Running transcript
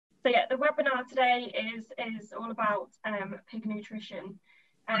So yeah, the webinar today is all about pig nutrition.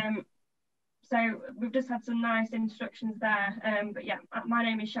 So we've just had some nice introductions there, but yeah, my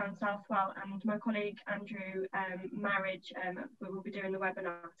name is Sharon Southwell, and my colleague Andrew Marriage will be doing the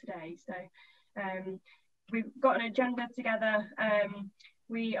webinar today. So we've got an agenda together.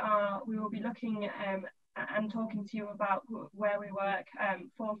 We will be looking and talking to you about where we work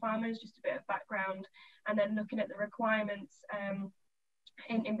for farmers, just a bit of background, and then looking at the requirements,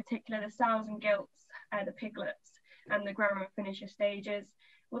 in particular the sows and gilts, the piglets, and the grower and finisher stages.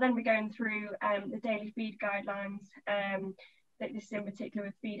 We'll then be going through the daily feed guidelines, that this is in particular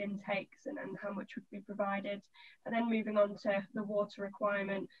with feed intakes and how much would be provided, and then moving on to the water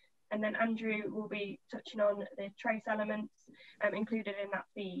requirement. And then Andrew will be touching on the trace elements included in that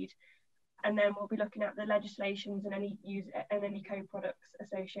feed. And then we'll be looking at the legislations and any co-products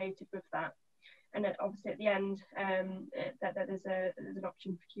associated with that. And then obviously at the end, there's an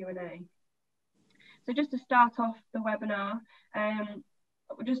option for Q&A. So just to start off the webinar,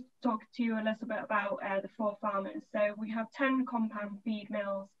 we'll just talk to you a little bit about the 4 farmers. So we have 10 compound feed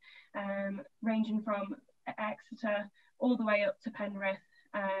mills, ranging from Exeter all the way up to Penrith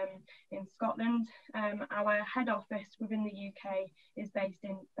in Scotland. Our head office within the UK is based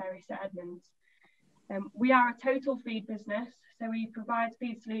in Bury St Edmunds. We are a total feed business, so we provide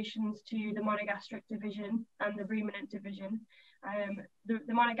feed solutions to the monogastric division and the ruminant division. The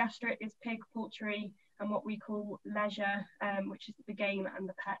monogastric is pig, poultry, and what we call leisure, which is the game and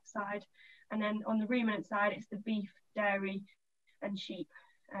the pet side. And then on the ruminant side, it's the beef, dairy, and sheep.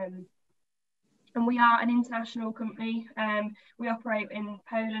 And we are an international company. We operate in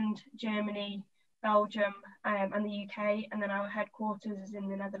Poland, Germany, Belgium, and the UK, and then our headquarters is in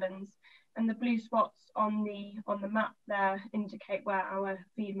the Netherlands. And the blue spots on the map there indicate where our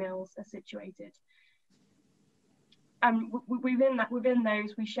feed mills are situated. And within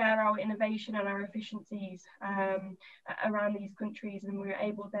those, we share our innovation and our efficiencies around these countries, and we're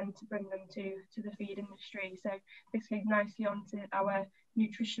able then to bring them to the feed industry. So this leads nicely on to our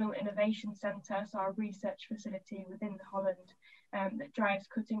Nutritional Innovation Centre, so our research facility within Holland that drives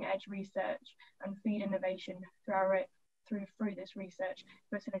cutting edge research and feed innovation through this research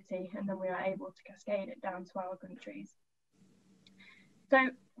facility, and then we are able to cascade it down to our countries. So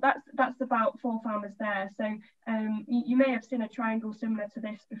that's about 4 farmers there. So you may have seen a triangle similar to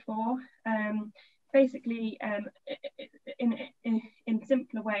this before. Basically, in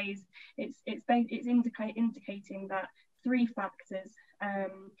simpler ways, it's indicating that 3 factors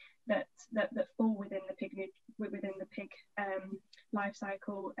that fall within the pig life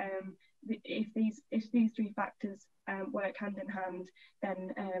cycle. If these 3 factors work hand in hand,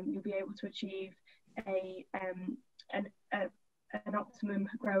 then you'll be able to achieve an optimum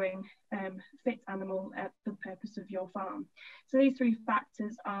growing fit animal for the purpose of your farm. So these 3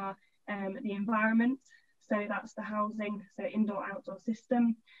 factors are the environment, so that's the housing, so indoor outdoor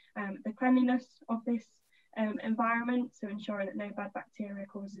system, the cleanliness of this environment, so ensuring that no bad bacteria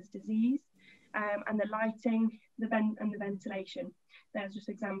causes disease, and the lighting, the ventilation. There's just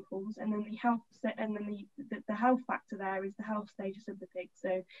examples. And then the health, and then the health factor there is the health status of the pig,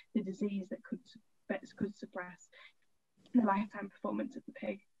 so the disease that could suppress the lifetime performance of the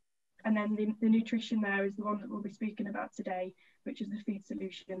pig. And then the nutrition there is the one that we'll be speaking about today, which is the feed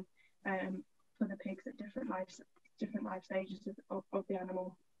solution for the pigs at different life stages of the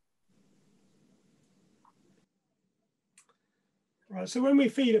animal. Right, so when we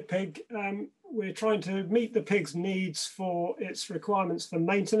feed a pig, we're trying to meet the pig's needs for its requirements for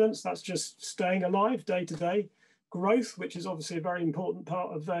maintenance. That's just staying alive day to day. Growth, which is obviously a very important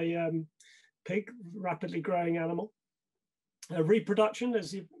part of a pig, rapidly growing animal. Reproduction,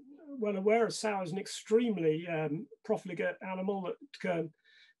 as you're well aware, a sow is an extremely profligate animal that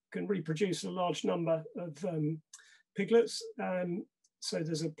can reproduce a large number of piglets. So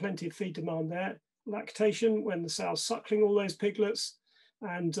there's plenty of feed demand there. Lactation, when the sow's suckling all those piglets,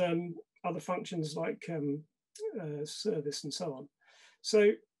 and other functions like service and so on.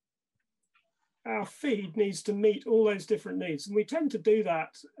 So our feed needs to meet all those different needs, and we tend to do that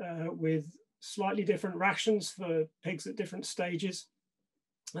with slightly different rations for pigs at different stages.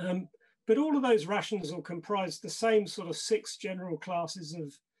 But all of those rations will comprise the same sort of 6 general classes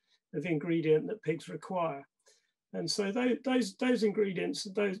of ingredient that pigs require. And so those ingredients,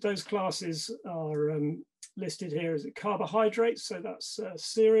 those classes are listed here as carbohydrates. So that's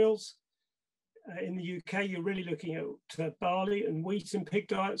cereals. In the UK, you're really looking at barley and wheat in pig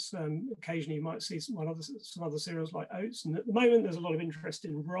diets. Occasionally, you might see some other cereals like oats. And at the moment, there's a lot of interest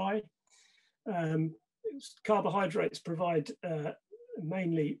in rye. Carbohydrates provide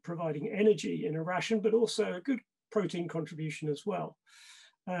mainly providing energy in a ration, but also a good protein contribution as well.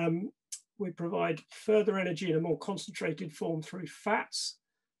 We provide further energy in a more concentrated form through fats.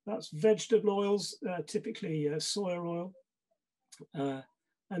 That's vegetable oils, typically soya oil.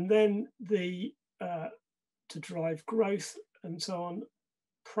 And then to drive growth and so on,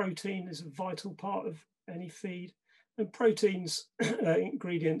 protein is a vital part of any feed. And proteins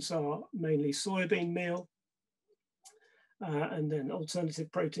ingredients are mainly soybean meal, and then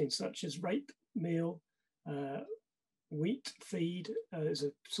alternative proteins such as rape meal, wheat feed is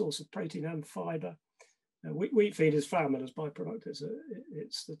a source of protein and fiber. Wheat feed is flour miller's byproduct.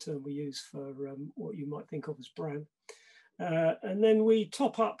 It's the term we use for what you might think of as bran. And then we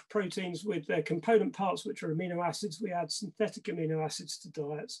top up proteins with their component parts, which are amino acids. We add synthetic amino acids to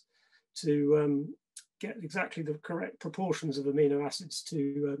diets to get exactly the correct proportions of amino acids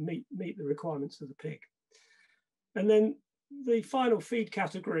to meet the requirements of the pig. And then the final feed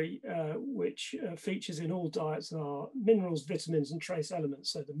category, which features in all diets, are minerals, vitamins, and trace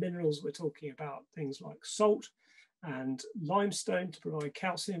elements. So the minerals, we're talking about things like salt and limestone to provide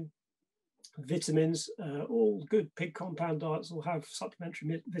calcium. Vitamins, all good pig compound diets will have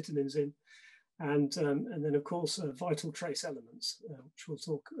supplementary vitamins in. And then, of course, vital trace elements, which we'll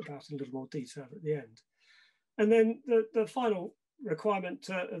talk about in a little more detail at the end. And then the final requirement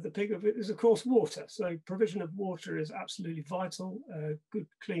of the pig is, of course, water. So provision of water is absolutely vital, good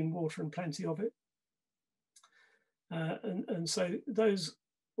clean water and plenty of it. And so those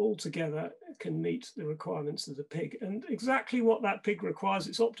all together can meet the requirements of the pig. And exactly what that pig requires,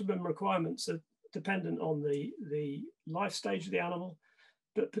 its optimum requirements are dependent on the life stage of the animal,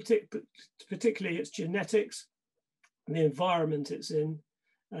 but particularly its genetics, and the environment it's in,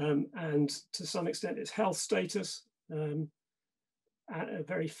 and to some extent its health status.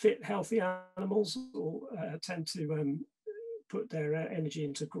 Very fit, healthy animals will tend to put their energy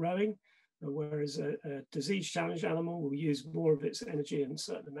into growing, whereas a disease-challenged animal will use more of its energy and a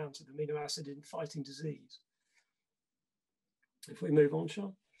certain amount of amino acid in fighting disease. If we move on,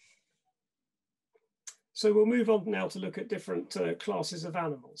 Sean. So we'll move on now to look at different classes of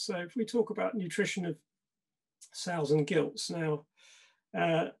animals. So if we talk about nutrition of sows and gilts, now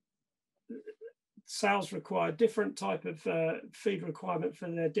sows require different type of feed requirement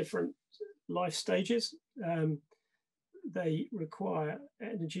for their different life stages. They require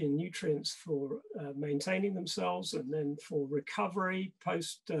energy and nutrients for maintaining themselves, and then for recovery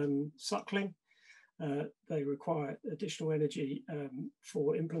post suckling. They require additional energy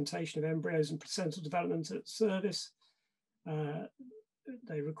for implantation of embryos and placental development at service.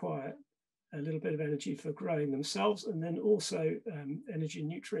 They require a little bit of energy for growing themselves, and then also energy and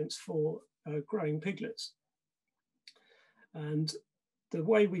nutrients for growing piglets. And the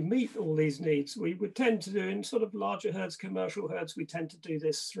way we meet all these needs, we would tend to do in sort of larger herds, commercial herds, we tend to do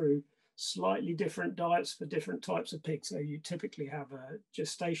this through slightly different diets for different types of pigs. So you typically have a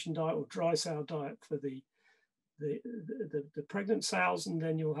gestation diet or dry sow diet for the pregnant sows, and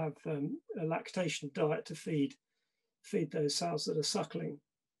then you'll have a lactation diet to feed those sows that are suckling.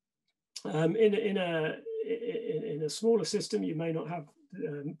 In a smaller system, you may not have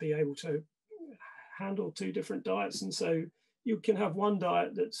be able to handle two different diets, and so you can have one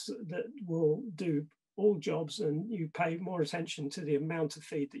diet that will do all jobs, and you pay more attention to the amount of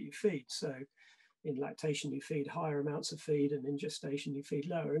feed that you feed. So in lactation, you feed higher amounts of feed, and in gestation, you feed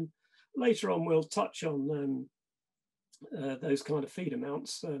lower. And later on, we'll touch on those kind of feed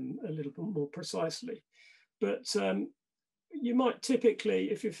amounts a little bit more precisely. But you might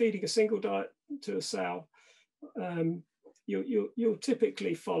typically, if you're feeding a single diet to a sow, you'll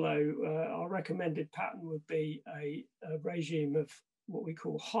typically follow, our recommended pattern would be a regime of what we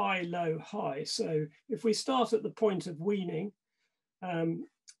call high, low, high. So if we start at the point of weaning,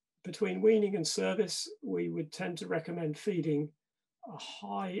 between weaning and service, we would tend to recommend feeding a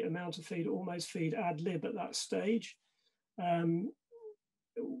high amount of feed, almost feed ad lib at that stage.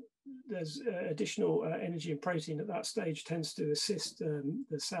 There's additional energy and protein at that stage tends to assist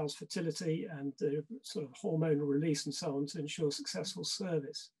the sow's fertility and the sort of hormonal release and so on to ensure successful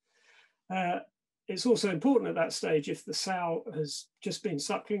service. It's also important at that stage, if the sow has just been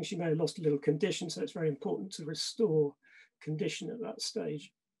suckling, she may have lost a little condition, so it's very important to restore condition at that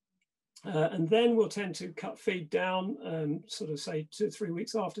stage. And then we'll tend to cut feed down, sort of say 2 or 3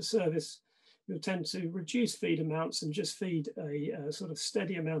 weeks after service. You'll tend to reduce feed amounts and just feed a sort of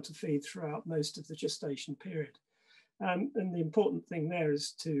steady amount of feed throughout most of the gestation period. And the important thing there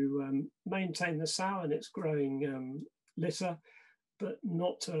is to maintain the sow and its growing litter, but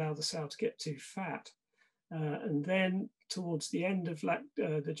not to allow the sow to get too fat. And then towards the end of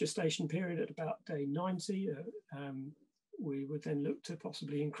the gestation period at about day 90, we would then look to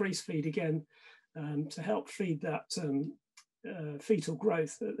possibly increase feed again to help feed that fetal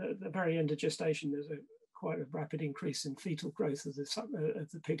growth. At the very end of gestation, there's quite a rapid increase in fetal growth of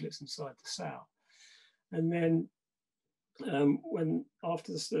the piglets inside the sow. And then when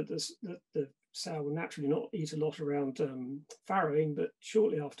after the sow will naturally not eat a lot around farrowing, but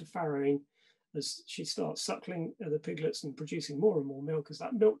shortly after farrowing, as she starts suckling the piglets and producing more and more milk, as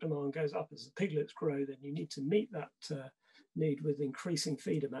that milk demand goes up as the piglets grow, then you need to meet that need with increasing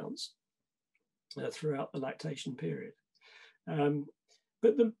feed amounts throughout the lactation period.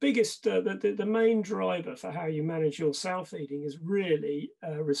 But the biggest, the main driver for how you manage your sow feeding is really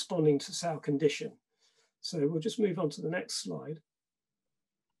responding to sow condition. So we'll just move on to the next slide.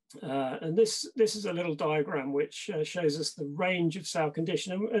 And this is a little diagram which shows us the range of sow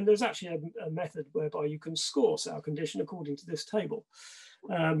condition. And there's actually a method whereby you can score sow condition according to this table.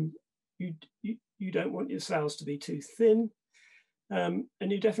 You don't want your sows to be too thin. And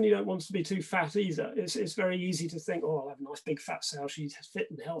you definitely don't want to be too fat either. It's very easy to think, oh, I'll have a nice big fat sow, she's fit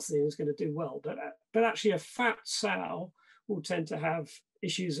and healthy and is going to do well. But actually a fat sow will tend to have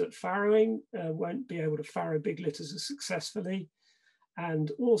issues at farrowing, won't be able to farrow big litters as successfully.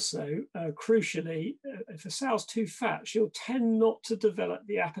 And also, crucially, if a sow's too fat, she'll tend not to develop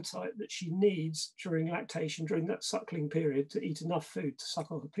the appetite that she needs during lactation, during that suckling period, to eat enough food to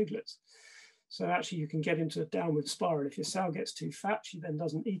suckle the piglets. So actually you can get into a downward spiral. If your sow gets too fat, she then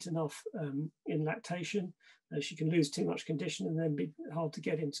doesn't eat enough in lactation. She can lose too much condition and then be hard to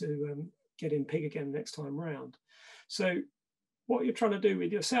get in pig again next time round. So what you're trying to do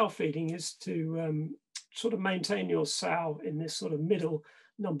with your sow feeding is to sort of maintain your sow in this sort of middle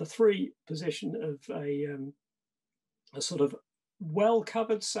number 3 position of a sort of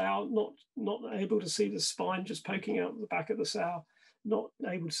well-covered sow, not able to see the spine just poking out the back of the sow, not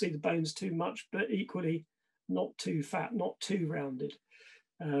able to see the bones too much, but equally not too fat, not too rounded.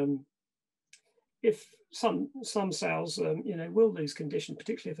 If some sows, will lose condition,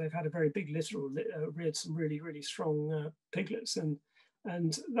 particularly if they've had a very big litter or reared some really, really strong piglets, and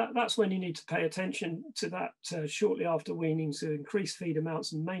that's when you need to pay attention to that shortly after weaning, to increase feed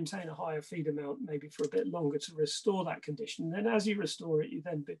amounts and maintain a higher feed amount maybe for a bit longer to restore that condition. And then as you restore it, you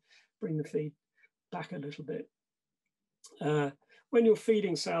then bring the feed back a little bit. When you're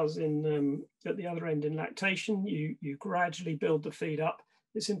feeding sows in at the other end in lactation, you gradually build the feed up.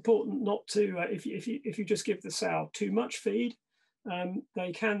 It's important not to, if you just give the sow too much feed,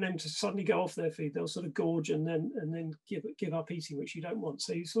 they can then just suddenly go off their feed. They'll sort of gorge and then give up eating, which you don't want.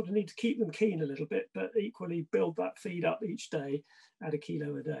 So you sort of need to keep them keen a little bit, but equally build that feed up each day at 1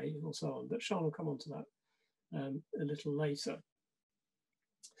 kilo a day and so on. But Sean will come on to that a little later.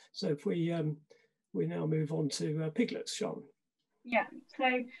 So if we now move on to piglets, Sean. Yeah,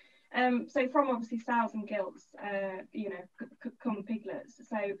 so from obviously sows and gilts, come piglets.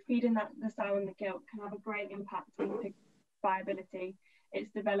 So feeding the sow and the gilt can have a great impact on the pig viability,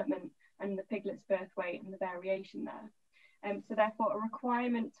 its development, and the piglet's birth weight and the variation there. So therefore, a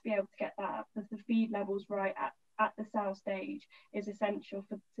requirement to be able to get the feed levels right at the sow stage is essential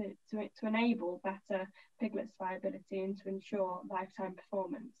to enable better piglet's viability and to ensure lifetime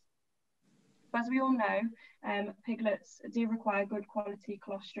performance. But as we all know, piglets do require good quality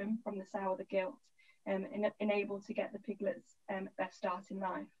colostrum from the sow or the gilt, enable to get the piglets their start in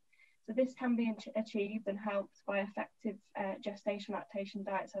life. So this can be achieved and helped by effective gestation lactation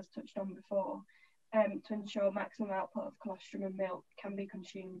diets, as touched on before, to ensure maximum output of colostrum and milk can be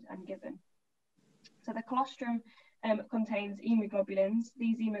consumed and given. So the colostrum contains hemoglobulins.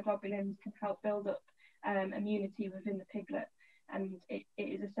 These hemoglobulins can help build up immunity within the piglet, and it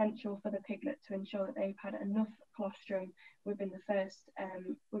is essential for the piglet to ensure that they've had enough colostrum within the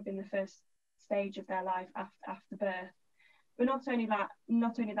first stage of their life after birth. But not only that,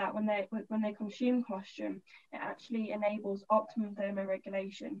 when they consume colostrum, it actually enables optimum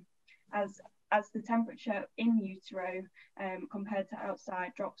thermoregulation, as the temperature in utero compared to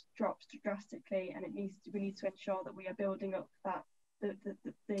outside drops drastically, and we need to ensure that we are building up that the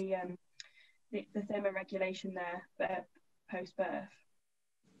thermoregulation there post birth.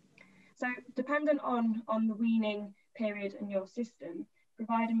 So dependent on the weaning period in your system,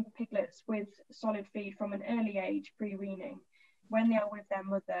 providing piglets with solid feed from an early age, pre-weaning, when they are with their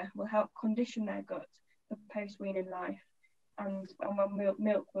mother, will help condition their gut for post-weaning life, and when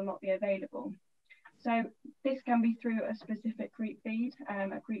milk will not be available. So this can be through a specific creep feed,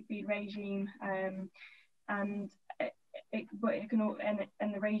 a creep feed regime, and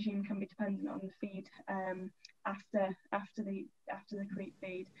the regime can be dependent on the feed after the creep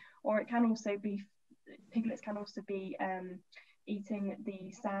feed, or it can also be piglets can also be eating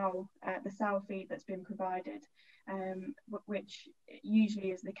the sow feed that's been provided, which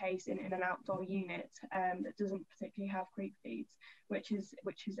usually is the case in an outdoor unit that doesn't particularly have creep feeds, which is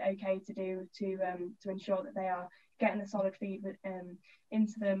okay to do to ensure that they are getting the solid feed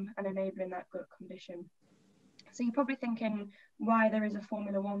into them and enabling that gut condition. So you're probably thinking why there is a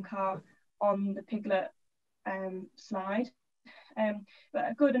Formula One car on the piglet slide.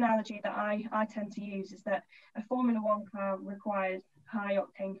 But a good analogy that I tend to use is that a Formula One car requires high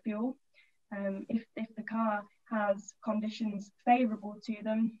octane fuel. If the car has conditions favourable to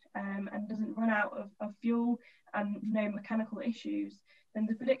them and doesn't run out of fuel and no mechanical issues, then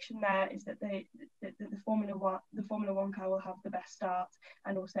the prediction there is that the Formula One car will have the best start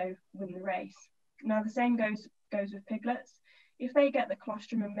and also win the race. Now the same goes with piglets. If they get the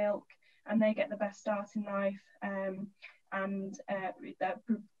colostrum and milk and they get the best start in life and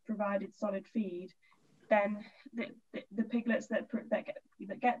provided solid feed, then the piglets that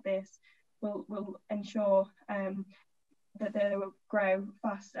get this will ensure that they will grow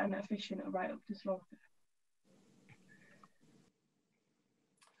fast and efficient right up to slaughter.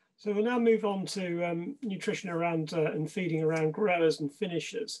 So we'll now move on to nutrition around and feeding around growers and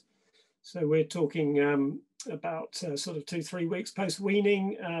finishers. So we're talking about sort of 2-3 weeks post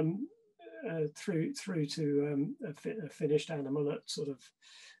weaning through to a finished animal at sort of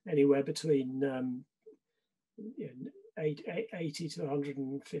anywhere between 80 to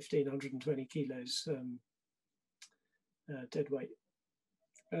 115, 120 kilos dead weight.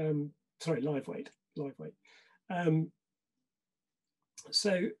 Sorry, live weight.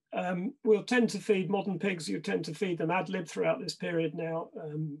 So we'll tend to feed modern pigs. You tend to feed them ad lib throughout this period now.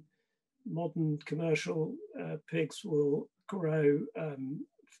 Modern commercial pigs will grow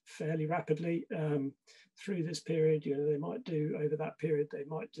fairly rapidly through this period. You know, they might do over that period. They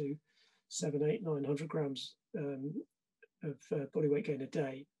might do 700, 800, 900 grams of body weight gain a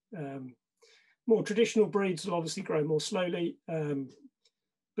day. More traditional breeds will obviously grow more slowly,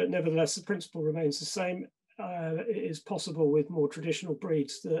 but nevertheless the principle remains the same. It is possible with more traditional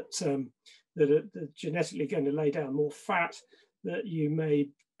breeds that are genetically going to lay down more fat, that you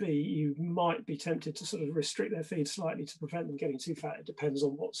might be tempted to sort of restrict their feed slightly to prevent them getting too fat. It depends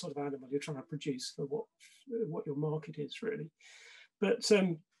on what sort of animal you're trying to produce for what your market is really. But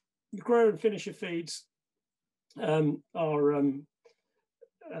grower and finisher feeds tend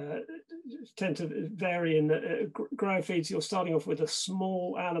to vary in that grower feeds, you're starting off with a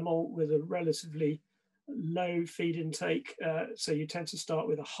small animal with a relatively low feed intake, so you tend to start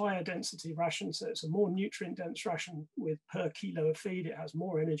with a higher density ration, so it's a more nutrient dense ration with per kilo of feed. It has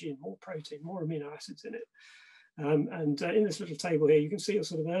more energy and more protein, more amino acids in it. And in this little table here you can see a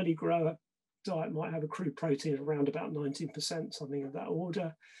sort of early grower diet might have a crude protein of around about 19%, something of that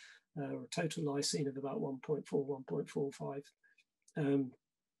order, or a total lysine of about 1.4, 1.45.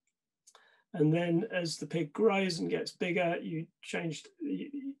 And then as the pig grows and gets bigger, you change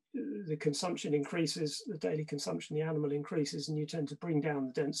the consumption increases, the daily consumption, the animal increases, and you tend to bring down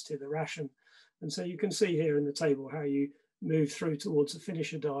the density of the ration. And so you can see here in the table how you move through towards a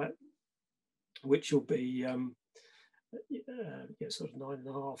finisher diet, which will be sort of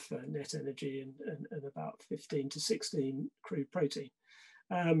 9.5 net energy and about 15 to 16 crude protein.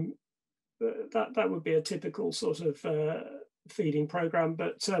 That would be a typical sort of feeding program,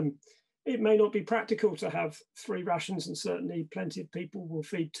 but it may not be practical to have 3 rations, and certainly plenty of people will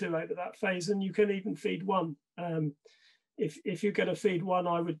feed 2 over that phase, and you can even feed 1. If you're going to feed 1,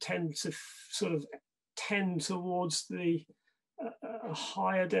 I would tend to sort of tend towards a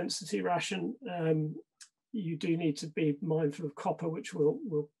higher density ration. You do need to be mindful of copper, which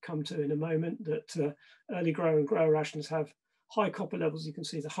we'll come to in a moment, that early grower and grower rations have high copper levels. You can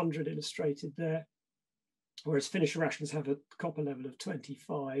see the 100 illustrated there, whereas finisher rations have a copper level of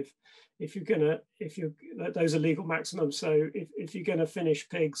 25. Those are legal maximums. So if you're going to finish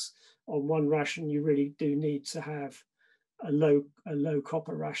pigs on 1 ration, you really do need to have a low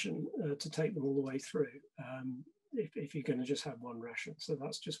copper ration to take them all the way through. If you're going to just have 1 ration, so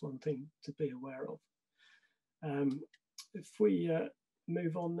that's just one thing to be aware of. If we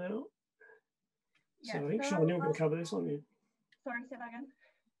move on now, yeah, so I think Sean, you're going to cover this, aren't you? Sorry, say that again.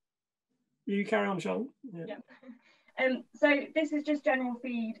 You carry on, Sean. Yeah. So this is just general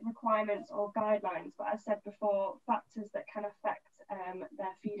feed requirements or guidelines, but as said before, factors that can affect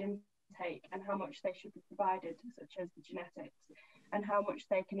their feed intake and how much they should be provided, such as the genetics, and how much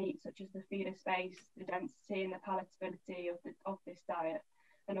they can eat, such as the feeder space, the density and the palatability of this diet,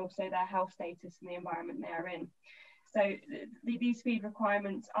 and also their health status and the environment they are in. So these feed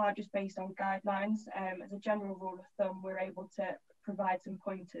requirements are just based on guidelines. As a general rule of thumb, we're able to provide some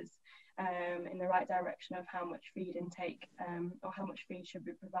pointers in the right direction of how much feed intake or how much feed should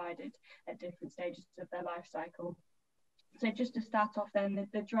be provided at different stages of their life cycle. So just to start off then,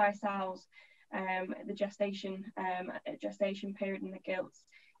 the dry sows, the gestation period in the gilts,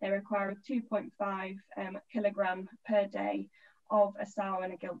 they require a 2.5 kilogram per day of a sow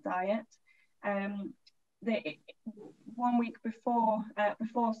and a gilt diet. 1 week before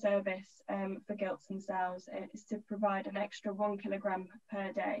service for gilts and sows is to provide an extra 1 kilogram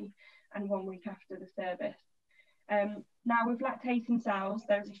per day, and 1 week after the service. Now with lactating sows,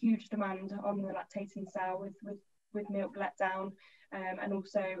 there's a huge demand on the lactating sow with milk let down, and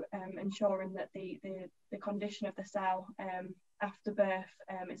also ensuring that the condition of the sow after birth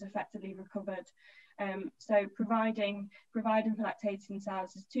is effectively recovered. So providing for lactating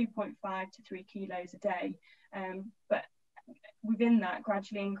sows is 2.5 to 3 kilos a day, but within that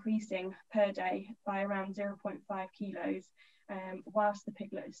gradually increasing per day by around 0.5 kilos whilst the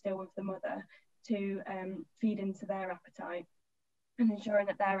piglet is still with the mother, to feed into their appetite and ensuring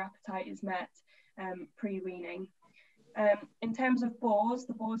that their appetite is met pre-weaning. In terms of boars,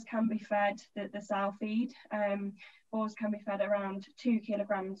 the boars can be fed the sow feed. Boars can be fed around 2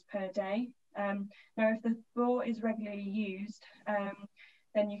 kilograms per day. Now, if the boar is regularly used,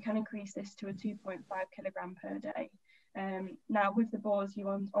 then you can increase this to a 2.5 kilogram per day. Now, with the boars, you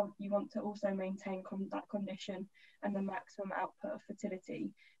want to also maintain that condition and the maximum output of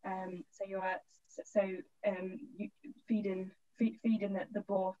fertility. So feeding the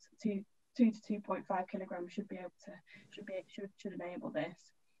boar to 2 to 2.5 kilograms should enable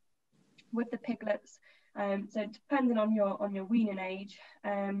this. With the piglets, so depending on your weaning age,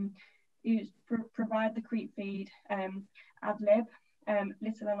 you provide the creep feed ad lib.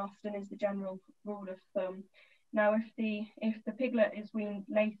 Little and often is the general rule of thumb. Now, if the piglet is weaned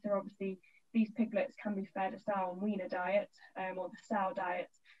later, obviously these piglets can be fed a sow and weaner diet, or the sow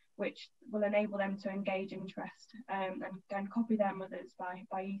diet, which will enable them to engage interest and copy their mothers by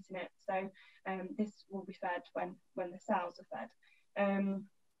eating it. So this will be fed when the sows are fed.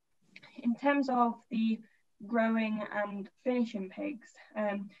 In terms of the growing and finishing pigs,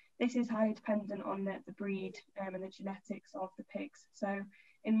 this is highly dependent on the breed and the genetics of the pigs. So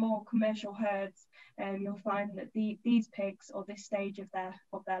in more commercial herds, you'll find that these pigs, or this stage of their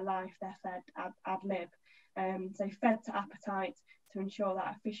life, they're fed ad lib, so fed to appetite to ensure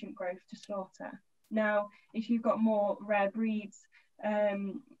that efficient growth to slaughter. Now, if you've got more rare breeds,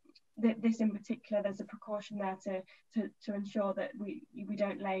 this in particular, there's a precaution there to ensure that we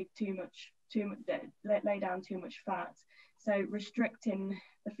don't lay down too much fat. So restricting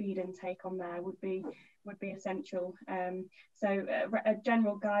the feed intake on there would be essential. So a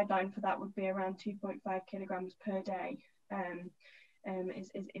general guideline for that would be around 2.5 kilograms per day. Is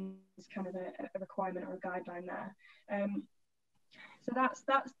kind of a requirement or a guideline there. So that's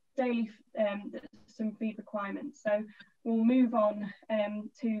daily some feed requirements. So we'll move on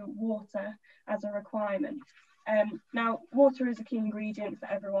to water as a requirement. Now, water is a key ingredient for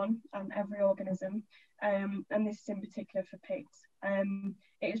everyone and every organism, and this is in particular for pigs.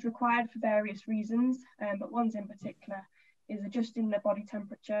 It is required for various reasons, but ones in particular is adjusting their body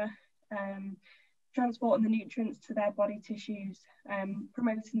temperature, transporting the nutrients to their body tissues,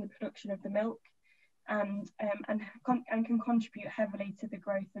 promoting the production of the milk, and can contribute heavily to the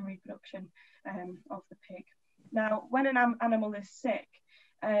growth and reproduction of the pig. Now, when an animal is sick,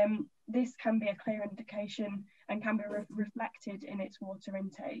 this can be a clear indication and can be reflected in its water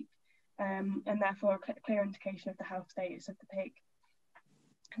intake, and therefore a clear indication of the health status of the pig.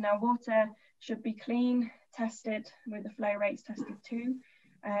 Now, water should be clean, tested with the flow rates tested too,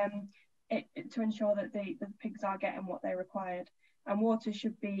 to ensure that the pigs are getting what they required, and water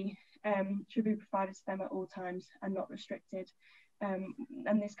should be provided to them at all times and not restricted.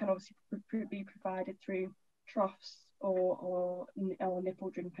 And this can obviously be provided through troughs or nipple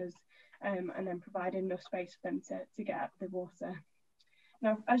drinkers, and then provide enough space for them to get at the water.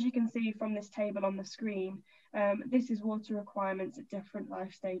 Now, as you can see from this table on the screen, this is water requirements at different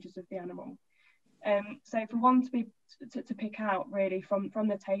life stages of the animal. So for one to pick out really from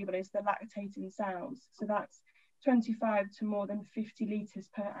the table is the lactating sows. So that's 25 to more than 50 litres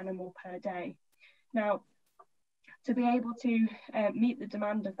per animal per day. Now, to be able to meet the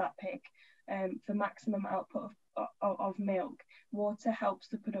demand of that pig for maximum output of milk, water helps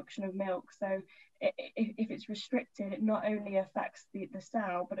the production of milk. So if it's restricted, it not only affects the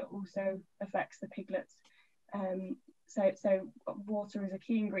sow, but it also affects the piglets. So water is a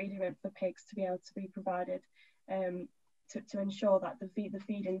key ingredient for pigs to be able to be provided to ensure that the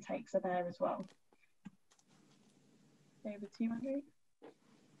feed intakes are there as well. Over to you, Andrew.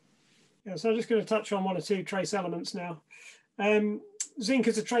 Yeah, so I'm just going to touch on one or two trace elements now. Zinc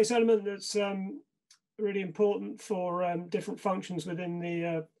is a trace element that's really important for different functions within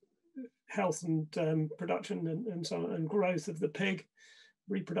the health and production and so on, and growth of the pig,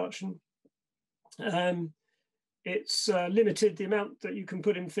 reproduction. It's limited, the amount that you can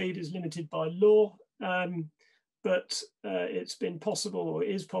put in feed is limited by law, but it's been possible, or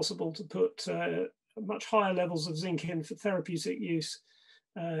is possible, to put much higher levels of zinc in for therapeutic use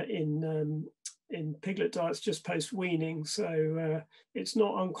in piglet diets just post weaning. So it's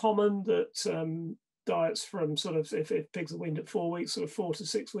not uncommon that diets from sort of, if pigs are weaned at 4 weeks, sort of 4 to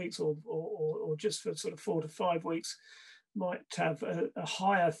 6 weeks, or just for sort of 4 to 5 weeks, might have a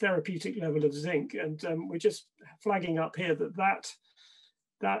higher therapeutic level of zinc. And we're just flagging up here that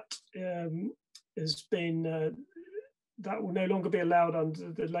has been, that will no longer be allowed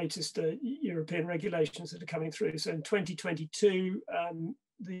under the latest European regulations that are coming through. So in 2022,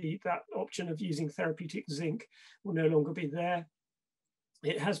 that option of using therapeutic zinc will no longer be there.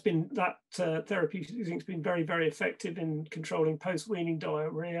 It has been, that therapeutic zinc has been very, very effective in controlling post-weaning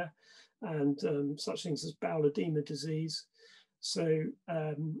diarrhea and such things as bowel edema disease. So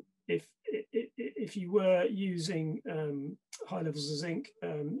if you were using high levels of zinc,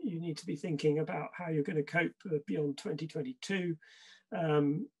 you need to be thinking about how you're going to cope beyond 2022.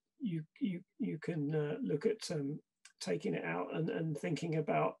 You can look at taking it out and thinking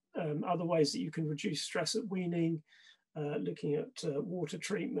about other ways that you can reduce stress at weaning, looking at water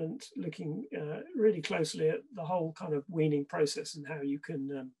treatment, looking really closely at the whole kind of weaning process and how you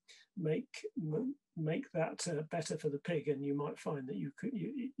can make that better for the pig, and you might find that you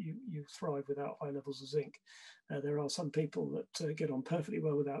thrive without high levels of zinc. There are some people that get on perfectly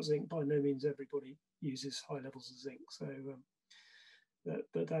well without zinc. By no means everybody uses high levels of zinc. So,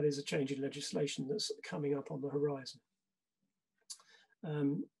 but that is a change in legislation that's coming up on the horizon.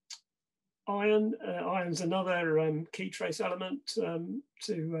 Iron's another key trace element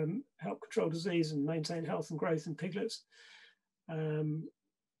to help control disease and maintain health and growth in piglets.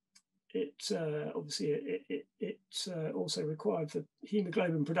 It's also required for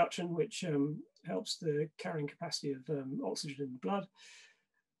hemoglobin production, which helps the carrying capacity of oxygen in the blood.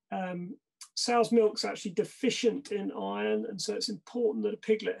 Sow's milk's actually deficient in iron, and so it's important that a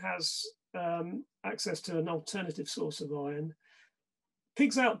piglet has access to an alternative source of iron.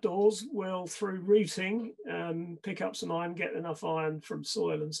 Pigs outdoors will, through rooting, pick up some iron, get enough iron from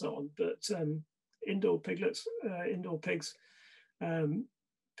soil and so on. But indoor piglets, indoor pigs,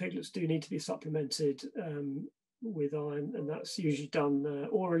 piglets do need to be supplemented with iron, and that's usually done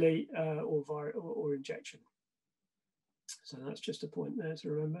orally or injection. So that's just a point there to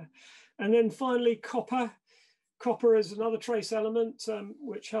remember. And then finally, copper. Copper is another trace element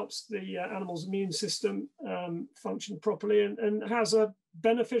which helps the animal's immune system function properly and has a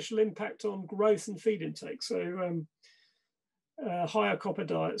beneficial impact on growth and feed intake. So higher copper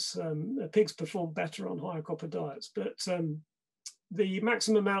diets, pigs perform better on higher copper diets, but the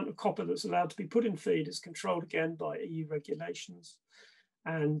maximum amount of copper that's allowed to be put in feed is controlled again by EU regulations.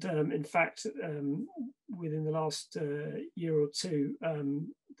 And in fact, within the last year or two,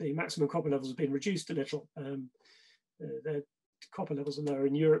 the maximum copper levels have been reduced a little. The copper levels are lower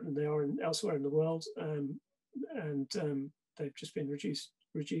in Europe than they are elsewhere in the world, and they've just been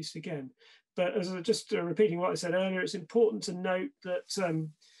reduced again. But as just repeating what I said earlier, it's important to note that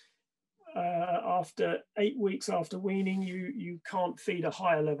after 8 weeks after weaning, you can't feed a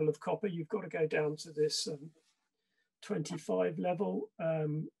higher level of copper. You've got to go down to this 25 level,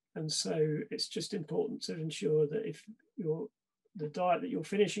 and so it's just important to ensure that if the diet that you're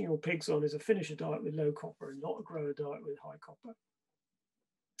finishing your pigs on is a finisher diet with low copper and not a grower diet with high copper.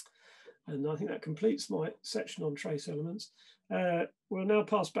 And I think that completes my section on trace elements. We'll now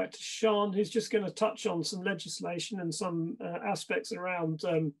pass back to Sean, who's just going to touch on some legislation and some aspects around,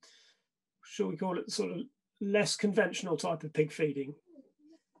 shall we call it, sort of less conventional type of pig feeding.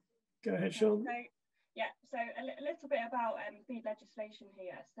 Go ahead, Sean. So a little bit about feed legislation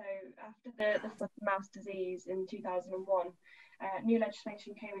here. So after the foot and mouth disease in 2001, new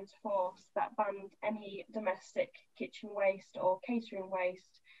legislation came into force that banned any domestic kitchen waste or catering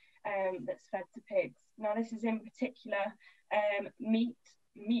waste that's fed to pigs. Now this is in particular meat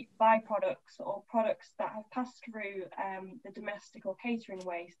byproducts or products that have passed through the domestic or catering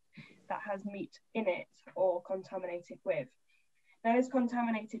waste that has meat in it or contaminated with. Now, this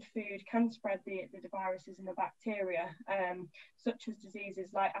contaminated food can spread the viruses and the bacteria, such as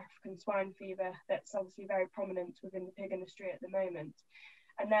diseases like African swine fever, that's obviously very prominent within the pig industry at the moment.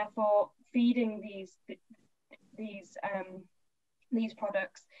 And therefore, feeding these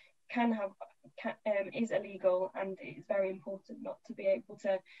products is illegal, and it's very important not to be able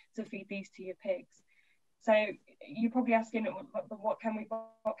to feed these to your pigs. So you're probably asking, what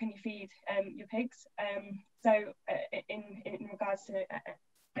can you feed your pigs? In regards to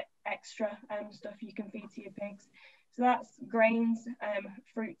extra stuff you can feed to your pigs, so that's grains,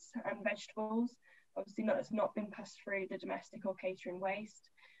 fruits and vegetables. Obviously, that's not been passed through the domestic or catering waste.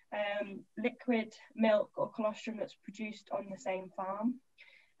 Liquid milk or colostrum that's produced on the same farm.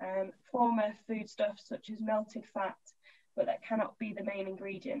 Former foodstuffs such as melted fat, but that cannot be the main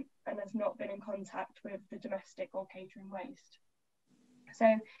ingredient and has not been in contact with the domestic or catering waste.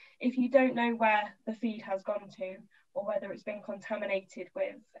 So if you don't know where the feed has gone to, or whether it's been contaminated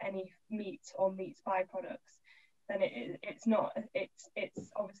with any meat or meat byproducts, then it's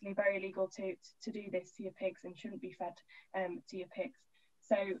obviously very illegal to do this to your pigs and shouldn't be fed to your pigs.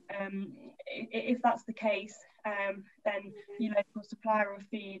 So if that's the case, then your local supplier of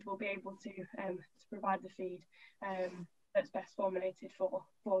feed will be able to provide the feed that's best formulated for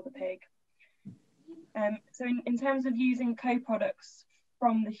the pig. So in terms of using co-products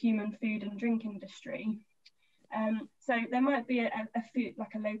from the human food and drink industry, so there might be a food,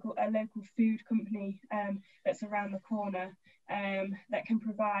 like a local food company that's around the corner that can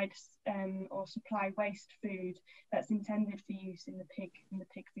provide or supply waste food that's intended for use in the pig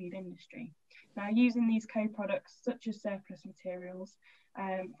feed industry. Now, using these co-products such as surplus materials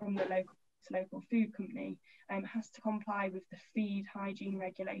from the local food company has to comply with the feed hygiene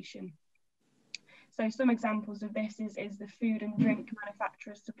regulation. So some examples of this is the food and drink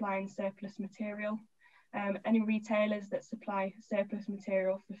manufacturers supplying surplus material. Any retailers that supply surplus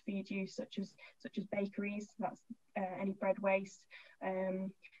material for feed use, such as bakeries, that's any bread waste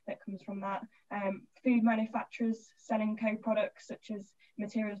that comes from that. Food manufacturers selling co-products such as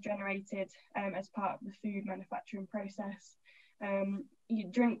materials generated as part of the food manufacturing process.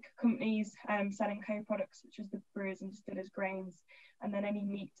 Drink companies selling co-products such as the brewers and distillers grains, and then any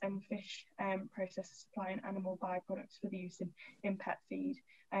meat and fish processors supplying animal byproducts for the use in pet feed.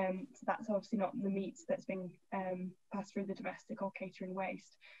 So that's obviously not the meat that's been passed through the domestic or catering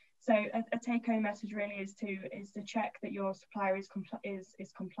waste. So a take-home message really is to check that your supplier is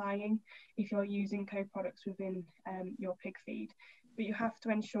complying if you're using co-products within your pig feed. But you have to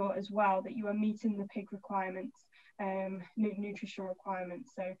ensure as well that you are meeting the pig requirements, nutritional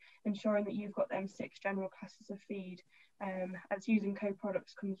requirements. So ensuring that you've got them 6 general classes of feed, as using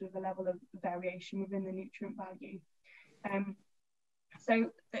co-products comes with a level of variation within the nutrient value.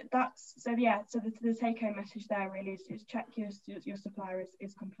 So the take-home message there really is check your supplier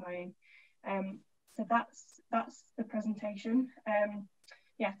is complying. So that's the presentation.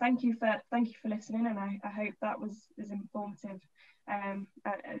 Yeah, thank you for listening, and I hope that was as informative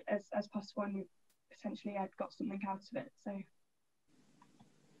as possible, and potentially I've got something out of it. So.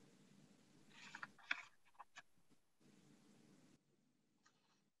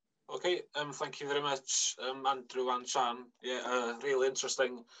 Okay, thank you very much, Andrew and Sian. Yeah, really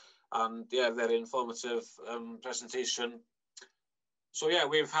interesting and very informative presentation. So yeah,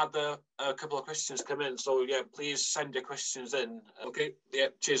 we've had a couple of questions come in. So yeah, please send your questions in. Okay, yeah,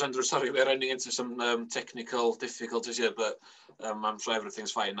 cheers, Andrew. Sorry, we're running into some technical difficulties here, but I'm sure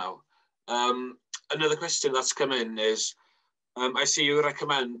everything's fine now. Another question that's come in is, I see you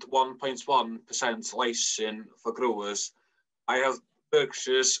recommend 1.1% lysine for growers. I have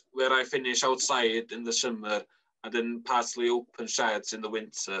Berkshires where I finish outside in the summer and in partly open sheds in the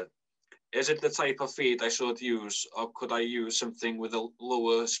winter. Is it the type of feed I should use, or could I use something with a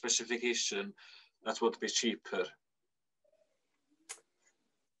lower specification that would be cheaper?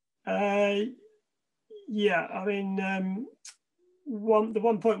 Yeah, I mean, the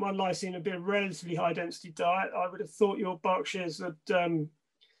 1.1 lysine would be a relatively high density diet. I would have thought your Berkshires would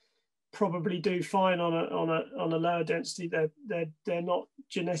probably do fine on a lower density. They're not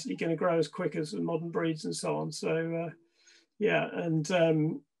genetically going to grow as quick as the modern breeds and so on. So yeah, and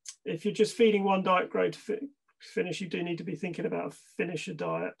if you're just feeding one diet grade to finish, you do need to be thinking about a finisher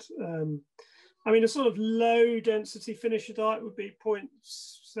diet. I mean, a sort of low density finisher diet would be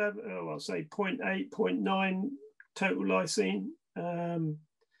 0.7, I'll say 0.8, 0.9 total lysine.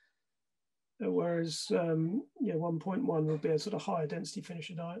 Whereas 1.1 would be a sort of higher density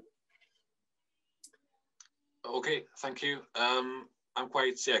finisher diet. Okay, thank you. I'm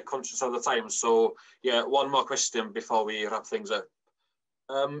quite conscious of the time, so yeah, one more question before we wrap things up.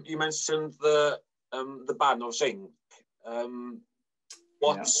 You mentioned the ban of zinc.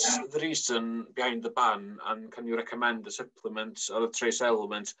 What's the reason behind the ban, and can you recommend a supplement or a trace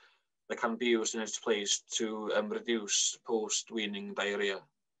element that can be used in its place to reduce post-weaning diarrhea?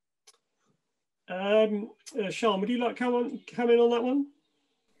 Sian, would you like come in on that one?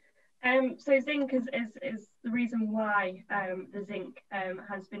 So zinc is the reason why the zinc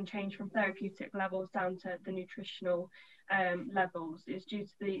has been changed from therapeutic levels down to the nutritional levels is due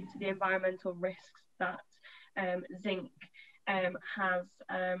to the environmental risks that zinc has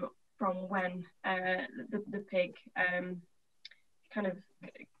from when the pig kind of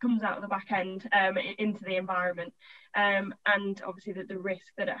comes out of the back end into the environment, and obviously the risk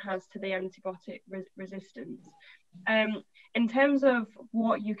that it has to the antibiotic resistance. In terms of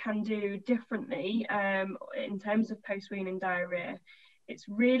what you can do differently in terms of post-weaning diarrhea, it's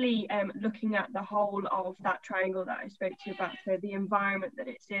really looking at the whole of that triangle that I spoke to you about, so the environment that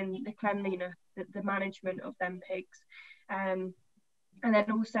it's in, the cleanliness, the management of them pigs, and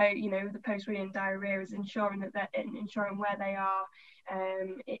then also, you know, the post-weaning diarrhea is ensuring that ensuring where they are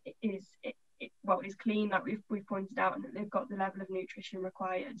is clean, like we've pointed out, and that they've got the level of nutrition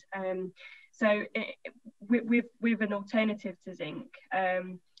required. So with an alternative to zinc,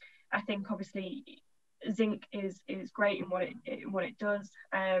 I think obviously zinc is great in what it does,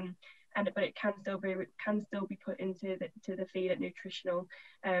 but it can still be put into the feed at nutritional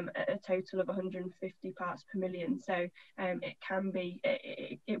a total of 150 parts per million. So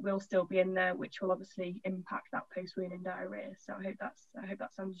it will still be in there, which will obviously impact that post-weaning diarrhea. So I hope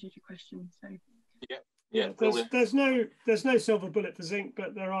that's answered your question. So yeah, there's no silver bullet for zinc,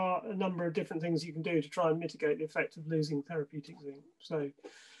 but there are a number of different things you can do to try and mitigate the effect of losing therapeutic zinc. So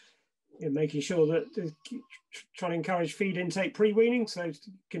making sure that trying to encourage feed intake pre-weaning, so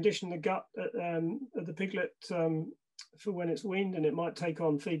to condition the gut of the piglet for when it's weaned, and it might take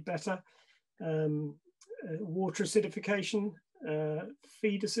on feed better. Water acidification,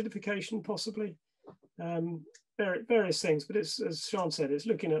 feed acidification possibly, various things. But it's, as Sean said, it's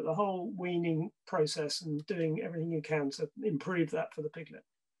looking at the whole weaning process and doing everything you can to improve that for the piglet.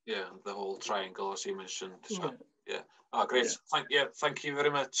 Yeah, the whole triangle, as you mentioned, Sean. Yeah. Oh, great. Yeah. Thank you very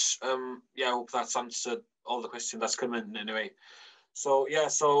much. Yeah, I hope that's answered all the questions that's come in anyway. So yeah,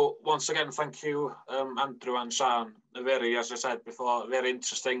 so once again, thank you, Andrew and Sean. Very, as I said before, very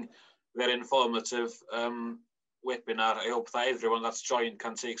interesting, very informative webinar. I hope that everyone that's joined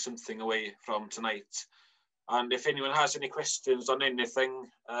can take something away from tonight. And if anyone has any questions on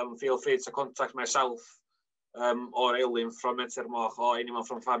anything, feel free to contact myself or Eileen from Moch, or anyone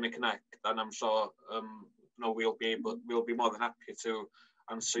from Farming Connect, and I'm sure we'll be more than happy to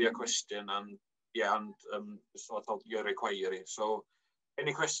answer your question and sort out your inquiry. So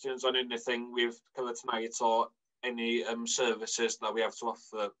any questions on anything we've covered tonight, or any services that we have to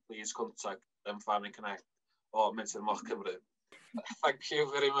offer, please contact Farming Connect or Moch Cymru. Thank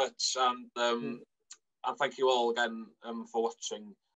you very much, and thank you all again for watching.